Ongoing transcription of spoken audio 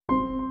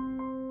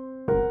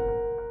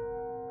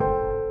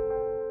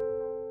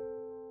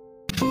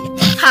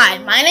Hi,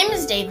 my name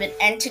is David,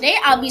 and today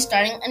I'll be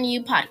starting a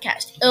new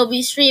podcast. It will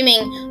be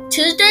streaming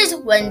Tuesdays,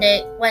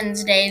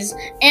 Wednesdays,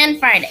 and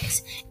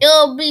Fridays. It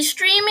will be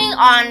streaming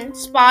on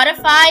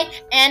Spotify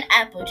and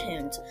Apple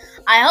Tunes.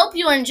 I hope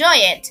you enjoy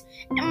it.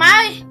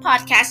 My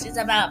podcast is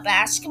about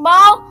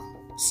basketball,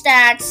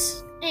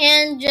 stats,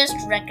 and just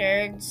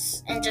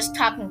records, and just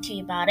talking to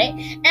you about it,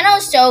 and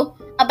also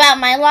about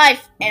my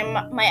life and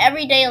my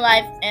everyday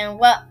life and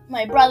what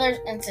my brothers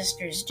and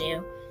sisters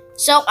do.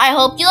 So I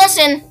hope you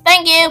listen.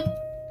 Thank you.